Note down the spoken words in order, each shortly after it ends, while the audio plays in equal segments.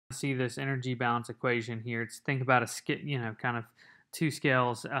see this energy balance equation here. It's think about kind of two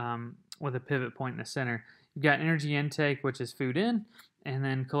scales with a pivot point in the center. You've got energy intake, which is food in, and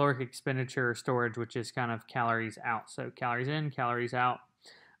then caloric expenditure or storage, which is kind of calories out. So calories in, calories out.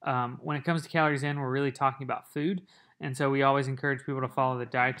 When it comes to calories in, we're really talking about food, and so we always encourage people to follow the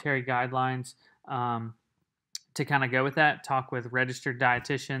dietary guidelines to kind of go with that. Talk with registered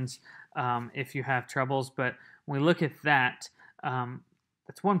dietitians if you have troubles, but when we look at that,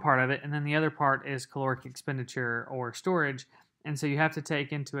 that's one part of it, and then the other part is caloric expenditure or storage. And so you have to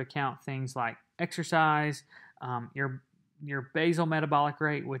take into account things like exercise, your basal metabolic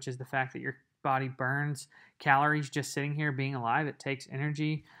rate, which is the fact that your body burns calories just sitting here being alive. It takes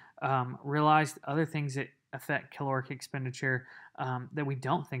energy. Realize other things that affect caloric expenditure that we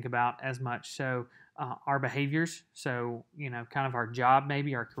don't think about as much. So our behaviors, so kind of our job,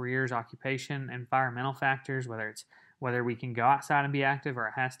 maybe our careers, occupation, environmental factors, whether we can go outside and be active or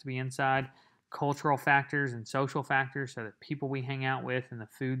it has to be inside, cultural factors and social factors, so the people we hang out with and the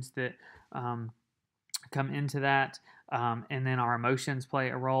foods that come into that, and then our emotions play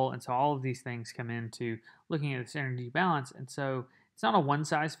a role. And so all of these things come into looking at this energy balance. And so it's not a one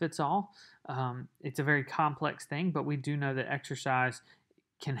size fits all. It's a very complex thing, but we do know that exercise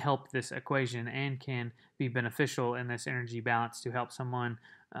can help this equation and can be beneficial in this energy balance to help someone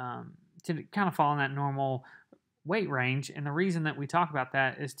to kind of fall in that normal weight range. And the reason that we talk about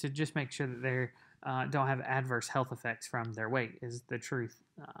that is to just make sure that they don't have adverse health effects from their weight, is the truth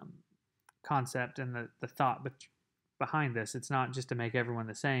concept and the thought behind this. It's not just to make everyone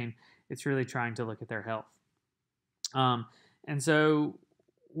the same. It's really trying to look at their health. And so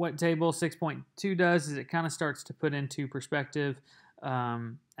what table 6.2 does is it kind of starts to put into perspective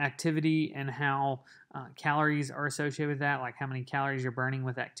activity and how calories are associated with that, like how many calories you're burning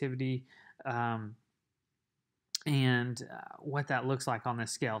with activity, and what that looks like on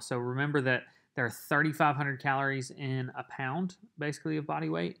this scale. So remember that there are 3,500 calories in a pound, basically, of body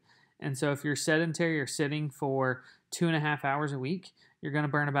weight. And so if you're sedentary or sitting for 2.5 hours a week, you're going to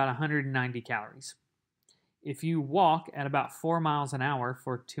burn about 190 calories. If you walk at about 4 miles an hour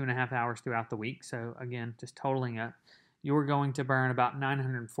for 2.5 hours throughout the week, so again, just totaling up, you're going to burn about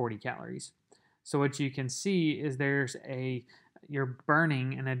 940 calories. So what you can see is you're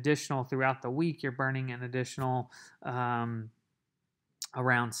burning an additional, throughout the week, you're burning an additional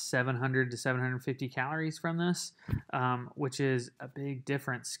around 700 to 750 calories from this, which is a big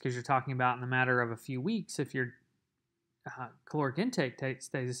difference because you're talking about in the matter of a few weeks, if your caloric intake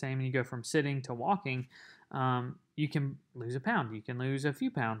stays the same and you go from sitting to walking, you can lose a pound. You can lose a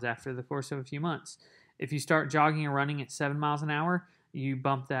few pounds after the course of a few months. If you start jogging or running at 7 miles an hour, you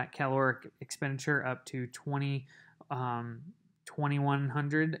bump that caloric expenditure up to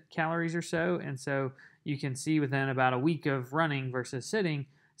 2,100 calories or so. And so you can see within about a week of running versus sitting,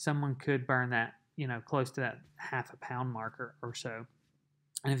 someone could burn that, close to that half a pound marker or so.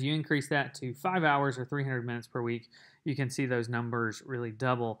 And if you increase that to 5 hours or 300 minutes per week, you can see those numbers really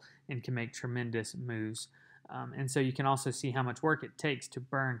double and can make tremendous moves. And so you can also see how much work it takes to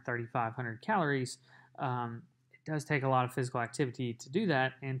burn 3,500 calories. It does take a lot of physical activity to do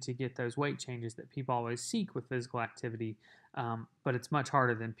that and to get those weight changes that people always seek with physical activity. But it's much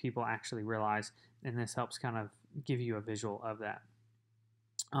harder than people actually realize, and this helps kind of give you a visual of that.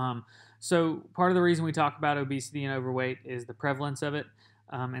 So part of the reason we talk about obesity and overweight is the prevalence of it.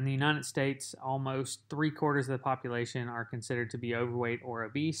 In the United States, almost 3/4 of the population are considered to be overweight or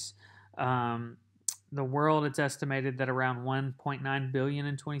obese. The world, it's estimated that around 1.9 billion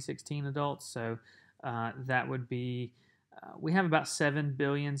in 2016 adults. So that would be, we have about 7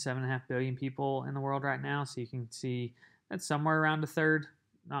 billion, 7.5 billion people in the world right now. So you can see that's somewhere around a third,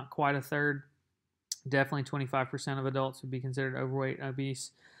 not quite a third. Definitely 25% of adults would be considered overweight and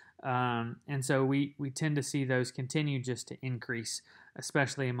obese. And so we tend to see those continue just to increase,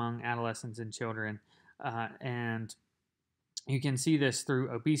 especially among adolescents and children. And you can see this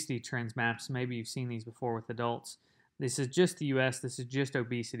through obesity trends maps. Maybe you've seen these before with adults. This is just the U.S. This is just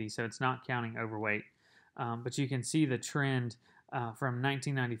obesity, so it's not counting overweight. But you can see the trend from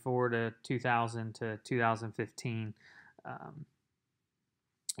 1994 to 2000 to 2015.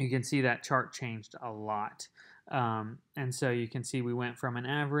 You can see that chart changed a lot. And so you can see we went from an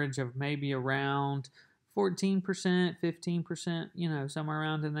average of maybe around 14%, 15%, somewhere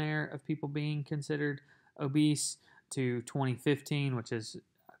around in there of people being considered obese to 2015, which is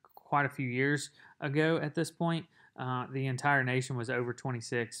quite a few years ago at this point. The entire nation was over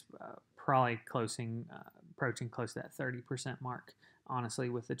 26, probably approaching close to that 30% mark, honestly,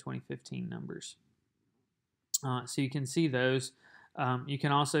 with the 2015 numbers. So you can see those. You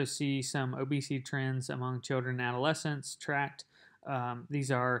can also see some obesity trends among children and adolescents tracked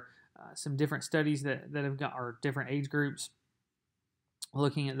These are some different studies that have got our different age groups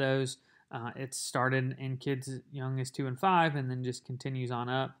looking at those. It started in kids as young as 2 and 5, and then just continues on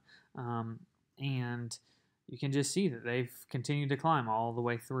up. And you can just see that they've continued to climb all the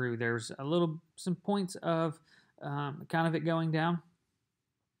way through. There's some points of kind of it going down,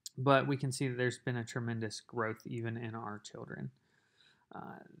 but we can see that there's been a tremendous growth even in our children.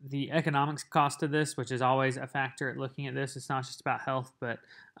 The economics cost of this, which is always a factor at looking at this, it's not just about health, but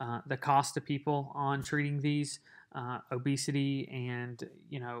the cost to people on treating these obesity and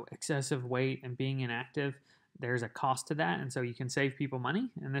excessive weight and being inactive. There's a cost to that, and so you can save people money,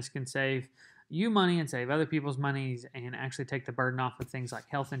 and this can save you money and save other people's monies, and actually take the burden off of things like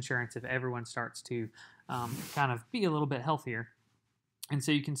health insurance if everyone starts to kind of be a little bit healthier. And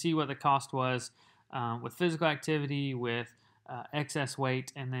so you can see what the cost was with physical activity, with excess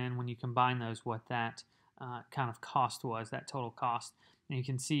weight, and then when you combine those, what that kind of cost was, that total cost. And you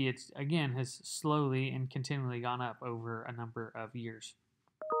can see it, again, has slowly and continually gone up over a number of years.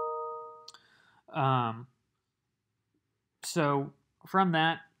 So from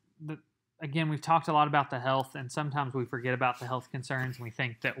that, again, we've talked a lot about the health, and sometimes we forget about the health concerns, and we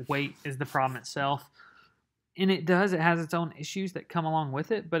think that weight is the problem itself. And it does. It has its own issues that come along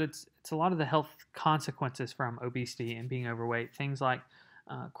with it, but it's a lot of the health consequences from obesity and being overweight. Things like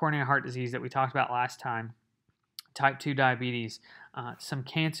coronary heart disease that we talked about last time, type 2 diabetes, some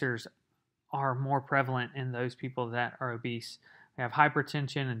cancers are more prevalent in those people that are obese. We have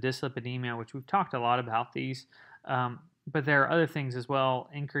hypertension and dyslipidemia, which we've talked a lot about these, but there are other things as well,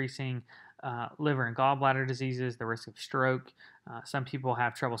 increasing liver and gallbladder diseases, the risk of stroke. Some people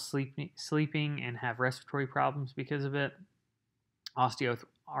have trouble sleeping and have respiratory problems because of it,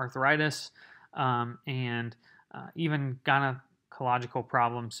 osteoarthritis, and even gynecological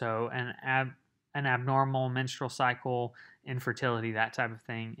problems, so an abnormal menstrual cycle, infertility, that type of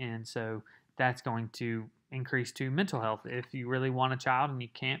thing. And so that's going to increase to mental health. If you really want a child and you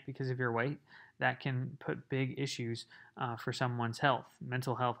can't because of your weight, that can put big issues for someone's health,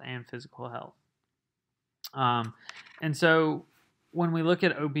 mental health and physical health. And so when we look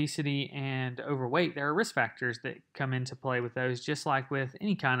at obesity and overweight, there are risk factors that come into play with those, just like with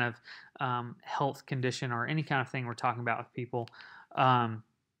any kind of health condition or any kind of thing we're talking about with people. And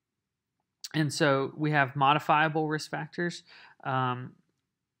so we have modifiable risk factors.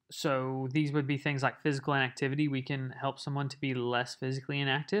 So these would be things like physical inactivity. We can help someone to be less physically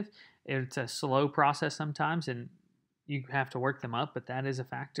inactive. It's a slow process sometimes, and you have to work them up, but that is a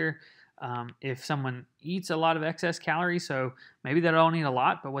factor. If someone eats a lot of excess calories, so maybe they don't eat a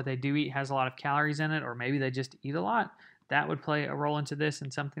lot, but what they do eat has a lot of calories in it, or maybe they just eat a lot, that would play a role into this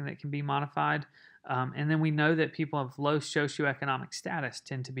and something that can be modified. And then we know that people of low socioeconomic status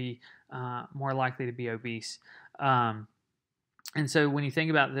tend to be more likely to be obese. And so when you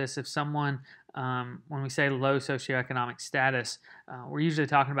think about this, if someone, when we say low socioeconomic status, we're usually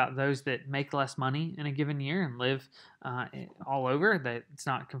talking about those that make less money in a given year and live all over, that it's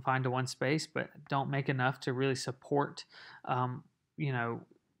not confined to one space, but don't make enough to really support,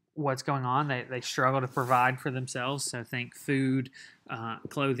 what's going on. They struggle to provide for themselves. So think food,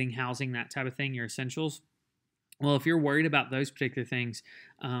 clothing, housing, that type of thing, your essentials. Well, if you're worried about those particular things,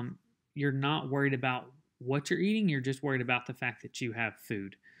 you're not worried about what you're eating, you're just worried about the fact that you have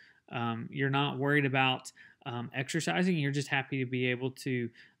food. You're not worried about exercising, you're just happy to be able to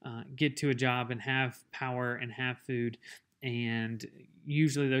get to a job and have power and have food. And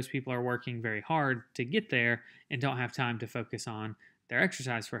usually those people are working very hard to get there and don't have time to focus on their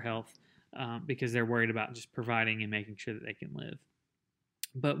exercise for health because they're worried about just providing and making sure that they can live.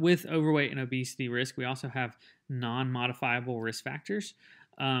 But with overweight and obesity risk, we also have non-modifiable risk factors.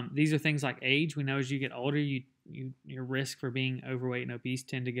 These are things like age. We know as you get older, your risk for being overweight and obese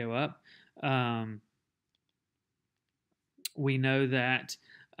tend to go up. We know that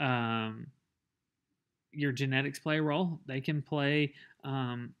your genetics play a role. They can play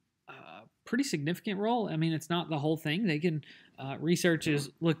a pretty significant role. I mean, it's not the whole thing. They can research has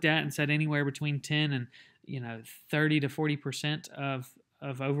looked at and said anywhere between 10 and 30 to 40% of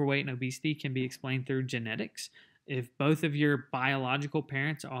overweight and obesity can be explained through genetics. If both of your biological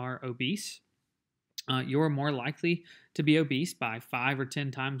parents are obese, you're more likely to be obese by 5 or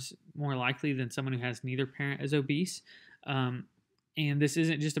 10 times more likely than someone who has neither parent as obese. And this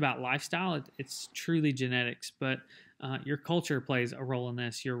isn't just about lifestyle, it's truly genetics, but your culture plays a role in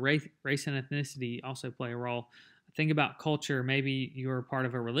this. Your race and ethnicity also play a role. Think about culture. Maybe you're part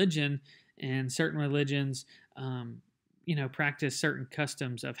of a religion, and certain religions practice certain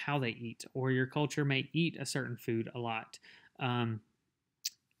customs of how they eat, or your culture may eat a certain food a lot.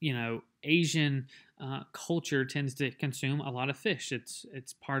 Asian culture tends to consume a lot of fish.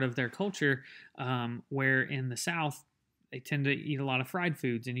 It's part of their culture, where in the South they tend to eat a lot of fried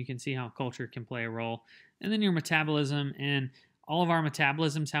foods, and you can see how culture can play a role. And then your metabolism, and all of our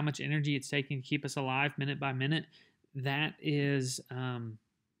metabolisms, how much energy it's taking to keep us alive minute by minute, that is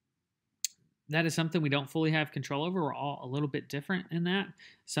something we don't fully have control over. We're all a little bit different in that.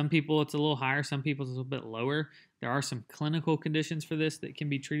 Some people it's a little higher, some people it's a little bit lower. There are some clinical conditions for this that can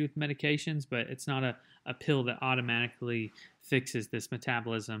be treated with medications, but it's not a pill that automatically fixes this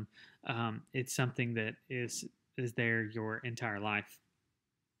metabolism. It's something that is there your entire life.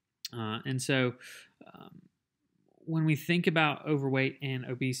 And so when we think about overweight and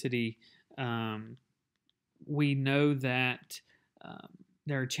obesity, we know that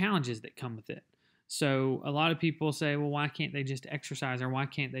there are challenges that come with it. So a lot of people say, well, why can't they just exercise, or why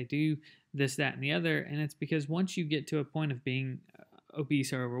can't they do this, that, and the other? And it's because once you get to a point of being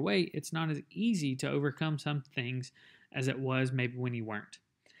obese or overweight, it's not as easy to overcome some things as it was maybe when you weren't.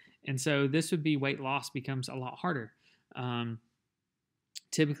 And so this would be weight loss becomes a lot harder.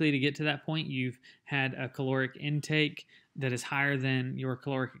 Typically, to get to that point, you've had a caloric intake that is higher than your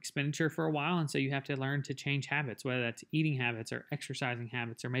caloric expenditure for a while, and so you have to learn to change habits, whether that's eating habits or exercising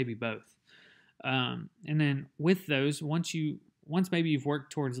habits or maybe both. And then with those, once maybe you've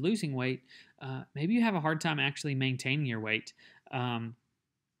worked towards losing weight, maybe you have a hard time actually maintaining your weight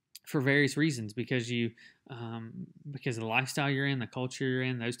for various reasons, because of the lifestyle you're in, the culture you're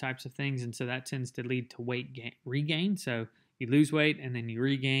in, those types of things, and so that tends to lead to weight regain. So you lose weight and then you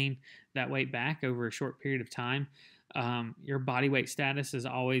regain that weight back over a short period of time. Your body weight status is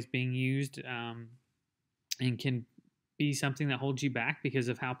always being used and can be something that holds you back because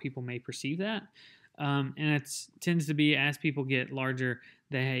of how people may perceive that. And it tends to be, as people get larger,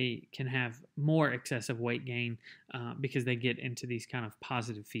 they can have more excessive weight gain because they get into these kind of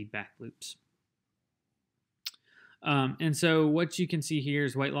positive feedback loops. And so what you can see here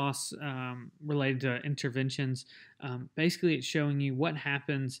is weight loss related to interventions. Basically, it's showing you what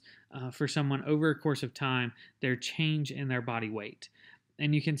happens for someone over a course of time, their change in their body weight.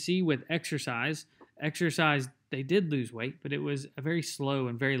 And you can see with exercise, they did lose weight, but it was a very slow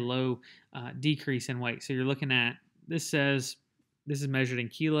and very low decrease in weight. So you're looking at, this is measured in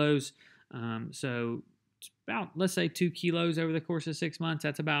kilos. So it's about, let's say, 2 kilos over the course of 6 months.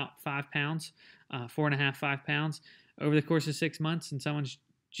 That's about 5 pounds, 4.5, 5 pounds over the course of 6 months. And someone's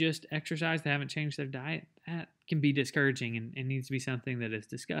just exercised, they haven't changed their diet. That can be discouraging and needs to be something that is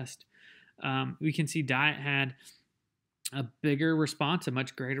discussed. We can see diet had a bigger response, a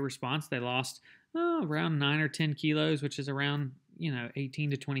much greater response. They lost around 9 or 10 kilos, which is around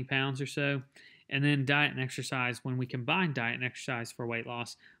 18 to 20 pounds or so. And then diet and exercise, when we combine diet and exercise for weight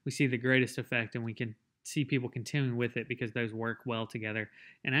loss, we see the greatest effect, and we can see people continuing with it because those work well together.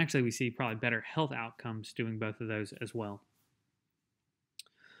 And actually, we see probably better health outcomes doing both of those as well.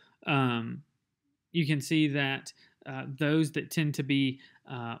 You can see that those that tend to be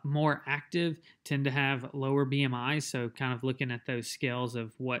more active tend to have lower BMIs. So kind of looking at those scales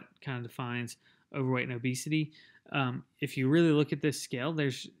of what kind of defines overweight and obesity. If you really look at this scale,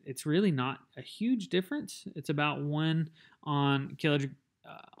 it's really not a huge difference. It's about 1 on kilogram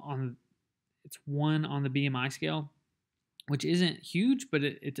it's 1 on the BMI scale, which isn't huge, but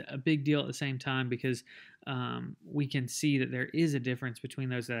it's a big deal at the same time, because we can see that there is a difference between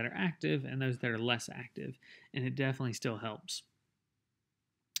those that are active and those that are less active, and it definitely still helps.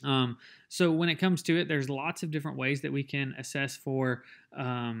 So when it comes to it, there's lots of different ways that we can assess for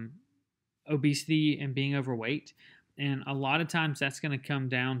obesity and being overweight, and a lot of times that's going to come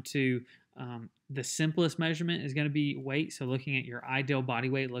down to the simplest measurement is going to be weight, so looking at your ideal body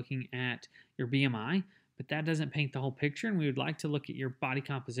weight, looking at your BMI, but that doesn't paint the whole picture, and we would like to look at your body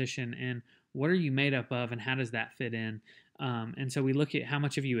composition and what are you made up of and how does that fit in. And so we look at how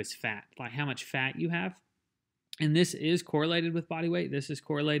much of you is fat, like how much fat you have. And this is correlated with body weight. This is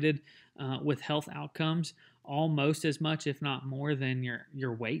correlated with health outcomes almost as much, if not more, than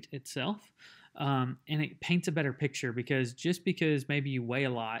your weight itself. And it paints a better picture, because just because maybe you weigh a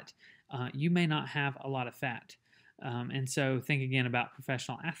lot, you may not have a lot of fat. And so think again about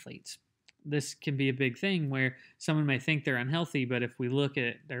professional athletes. This can be a big thing where someone may think they're unhealthy, but if we look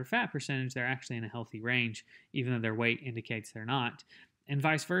at their fat percentage, they're actually in a healthy range, even though their weight indicates they're not. And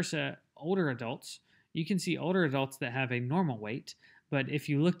vice versa, older adults, you can see older adults that have a normal weight, but if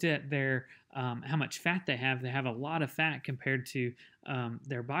you looked at their how much fat they have a lot of fat compared to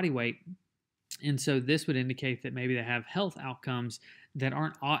their body weight. And so this would indicate that maybe they have health outcomes that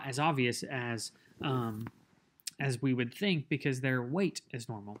aren't as obvious as we would think, because their weight is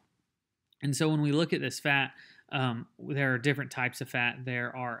normal. And so when we look at this fat, There are different types of fat.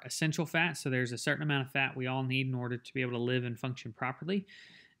 There are essential fats, so there's a certain amount of fat we all need in order to be able to live and function properly.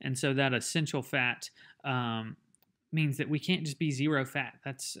 And so that essential fat means that we can't just be zero fat.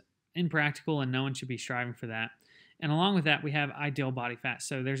 That's impractical, and no one should be striving for that. And along with that, we have ideal body fat.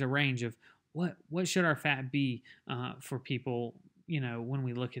 So there's a range of what should our fat be for people, when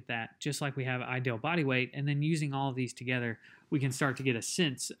we look at that, just like we have ideal body weight. And then using all of these together, we can start to get a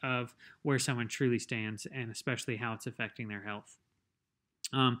sense of where someone truly stands, and especially how it's affecting their health.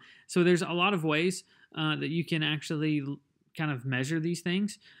 So there's a lot of ways that you can actually kind of measure these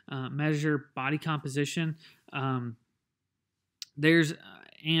things, measure body composition.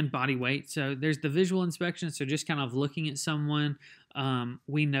 And body weight. So there's the visual inspection. So just kind of looking at someone,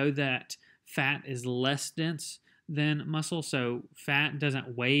 we know that fat is less dense than muscle. So fat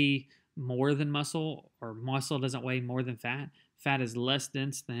doesn't weigh more than muscle, or muscle doesn't weigh more than fat. Fat is less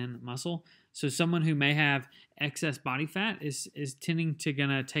dense than muscle. So someone who may have excess body fat is tending to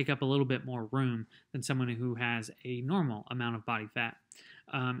gonna take up a little bit more room than someone who has a normal amount of body fat.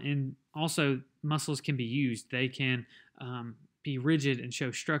 And also muscles can be used. They can be rigid and show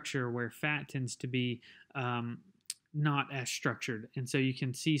structure, where fat tends to be not as structured. And so you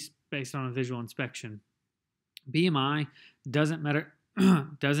can see, based on a visual inspection, BMI doesn't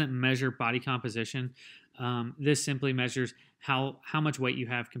measure body composition. This simply measures how much weight you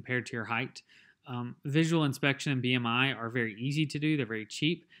have compared to your height. Visual inspection and BMI are very easy to do. They're very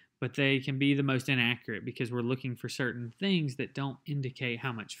cheap, but they can be the most inaccurate because we're looking for certain things that don't indicate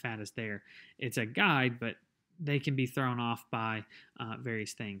how much fat is there. It's a guide, but they can be thrown off by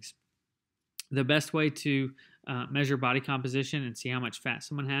various things. The best way to measure body composition and see how much fat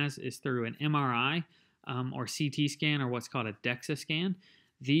someone has is through an MRI or CT scan, or what's called a DEXA scan.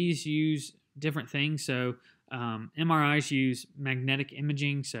 These use different things. So MRIs use magnetic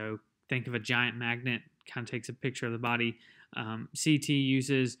imaging. So think of a giant magnet, kind of takes a picture of the body. CT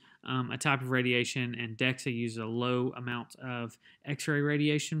uses a type of radiation, and DEXA uses a low amount of X-ray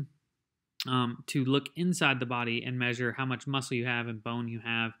radiation to look inside the body and measure how much muscle you have and bone you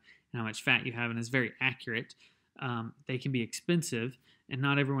have and how much fat you have, and it's very accurate. They can be expensive, and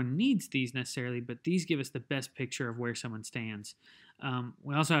not everyone needs these necessarily, but these give us the best picture of where someone stands.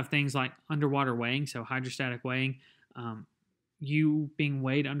 We also have things like underwater weighing, so hydrostatic weighing. You being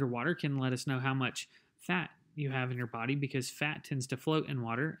weighed underwater can let us know how much fat you have in your body, because fat tends to float in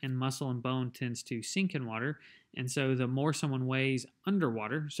water and muscle and bone tends to sink in water. And so the more someone weighs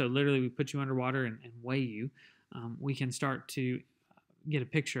underwater, so literally we put you underwater and weigh you, we can start to get a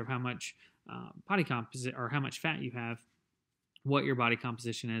picture of how much body composite, or how much fat you have, what your body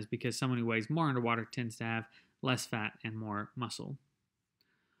composition is, because someone who weighs more underwater tends to have less fat and more muscle.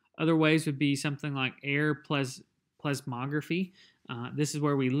 Other ways would be something like air plasmography. This is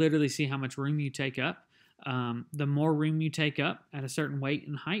where we literally see how much room you take up. The more room you take up at a certain weight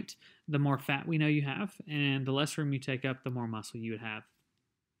and height, the more fat we know you have, and the less room you take up, the more muscle you would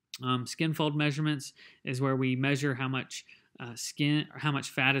have. Skin fold measurements is where we measure how much skin, or how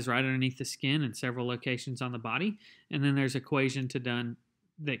much fat is right underneath the skin in several locations on the body. And then there's equation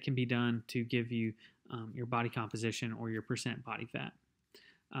that can be done to give you your body composition or your percent body fat.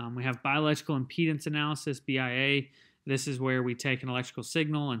 We have biological impedance analysis, BIA. This is where we take an electrical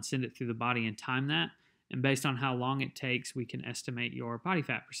signal and send it through the body and time that. And based on how long it takes, we can estimate your body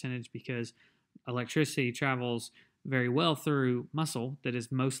fat percentage, because electricity travels very well through muscle that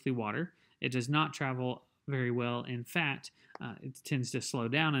is mostly water. It does not travel very well in fat. It tends to slow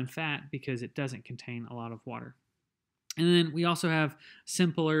down in fat because it doesn't contain a lot of water. And then we also have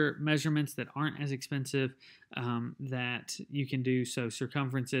simpler measurements that aren't as expensive that you can do. So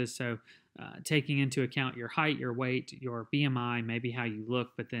circumferences, so taking into account your height, your weight, your BMI, maybe how you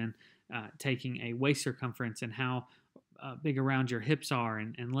look, but then taking a waist circumference and how big around your hips are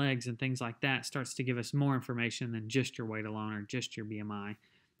and legs and things like that starts to give us more information than just your weight alone or just your BMI,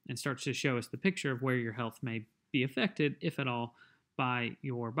 and starts to show us the picture of where your health may be affected, if at all, by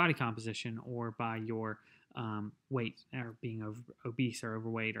your body composition or by your weight, or being obese or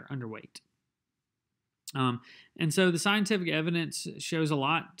overweight or underweight. And so the scientific evidence shows a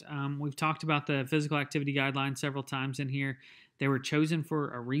lot. We've talked about the physical activity guidelines several times in here. They were chosen for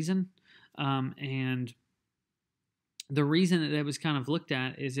a reason. And the reason that it was kind of looked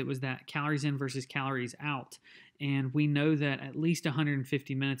at is it was that calories in versus calories out. And we know that at least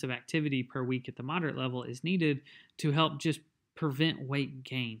 150 minutes of activity per week at the moderate level is needed to help just prevent weight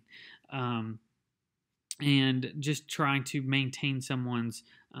gain. And just trying to maintain someone's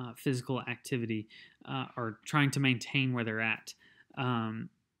physical activity or trying to maintain where they're at. And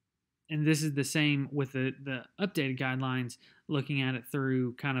this is the same with the updated guidelines, looking at it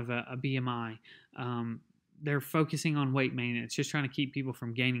through kind of a BMI. they're focusing on weight maintenance. It's just trying to keep people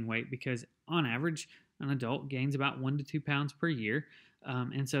from gaining weight because on average, an adult gains about 1 to 2 pounds per year.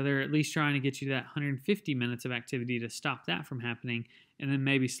 And so they're at least trying to get you to that 150 minutes of activity to stop that from happening, and then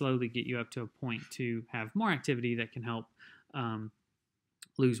maybe slowly get you up to a point to have more activity that can help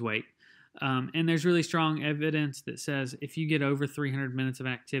lose weight. And there's really strong evidence that says if you get over 300 minutes of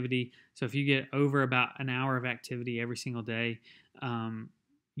activity, so if you get over about an hour of activity every single day,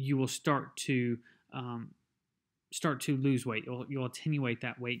 you will start to lose weight. You'll attenuate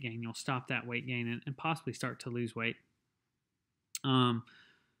that weight gain. You'll stop that weight gain and possibly start to lose weight.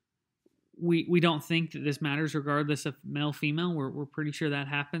 We don't think that this matters regardless of male, female. We're pretty sure that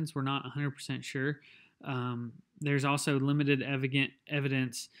happens. We're not 100% sure. There's also limited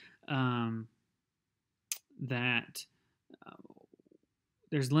evidence that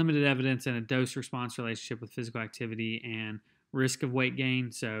there's limited evidence in a dose-response relationship with physical activity and risk of weight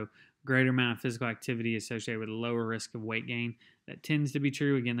gain. So greater amount of physical activity associated with a lower risk of weight gain. That tends to be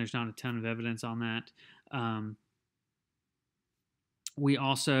true. Again, there's not a ton of evidence on that. We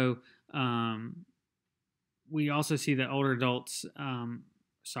also see that older adults,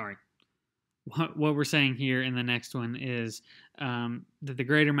 what we're saying here in the next one is that the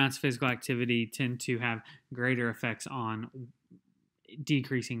greater amounts of physical activity tend to have greater effects on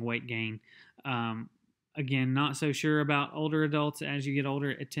decreasing weight gain. Again, not so sure about older adults. As you get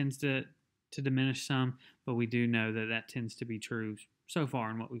older, it tends to diminish some, but we do know that that tends to be true so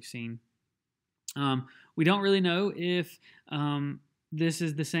far in what we've seen. We don't really know if this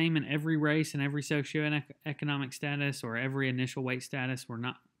is the same in every race and every socioeconomic status or every initial weight status. We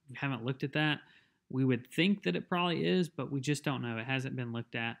haven't looked at that. We would think that it probably is, but we just don't know. It hasn't been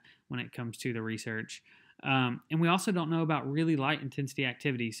looked at when it comes to the research. And we also don't know about really light intensity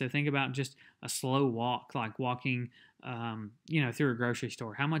activity. So think about just a slow walk, like walking, through a grocery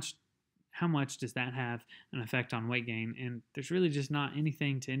store. How much does that have an effect on weight gain? And there's really just not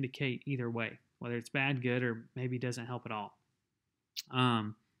anything to indicate either way, whether it's bad, good, or maybe doesn't help at all.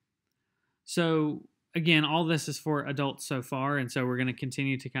 So again, all this is for adults so far, and so we're going to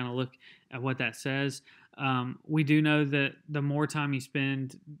continue to kind of look at what that says. We do know that the more time you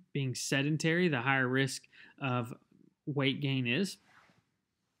spend being sedentary, the higher risk of weight gain is.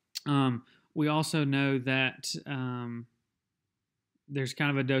 We also know that there's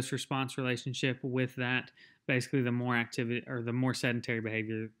kind of a dose-response relationship with that. Basically, the more activity or the more sedentary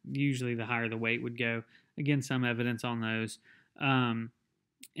behavior, usually the higher the weight would go. Again, some evidence on those. And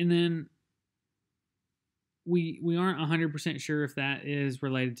then we aren't 100% sure if that is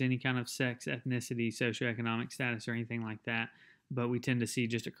related to any kind of sex, ethnicity, socioeconomic status, or anything like that, but we tend to see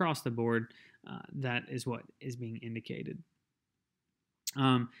just across the board that is what is being indicated.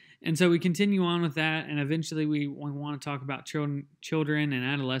 And so we continue on with that, and eventually we want to talk about children and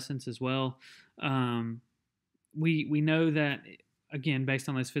adolescents as well. We know that, again, based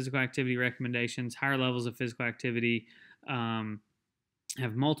on those physical activity recommendations, higher levels of physical activity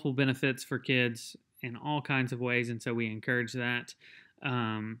have multiple benefits for kids in all kinds of ways, and so we encourage that.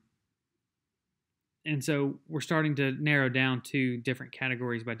 And so we're starting to narrow down to different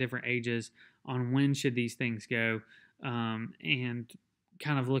categories by different ages on when should these things go, and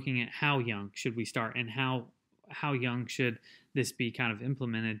kind of looking at how young should we start and how young should this be kind of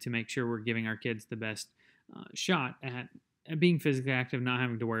implemented to make sure we're giving our kids the best shot at being physically active, not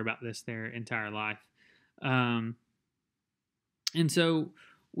having to worry about this their entire life. And so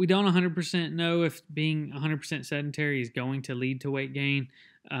we don't 100% know if being 100% sedentary is going to lead to weight gain,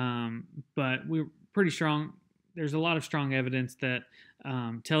 but we're pretty strong. There's a lot of strong evidence that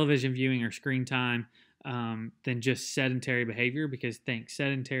television viewing or screen time than just sedentary behavior, because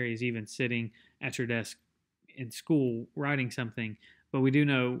sedentary is even sitting at your desk in school writing something, but we do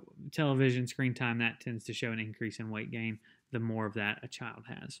know television screen time, that tends to show an increase in weight gain the more of that a child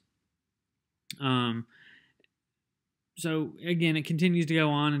has. So again, it continues to go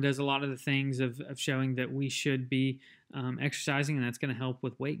on and does a lot of the things of showing that we should be exercising, and that's going to help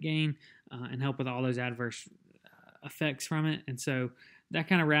with weight gain and help with all those adverse effects from it. And so that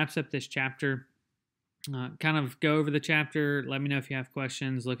kind of wraps up this chapter. Kind of go over the chapter. Let me know if you have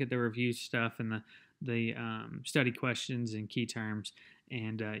questions. Look at the review stuff and the study questions and key terms.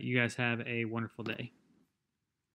 And you guys have a wonderful day.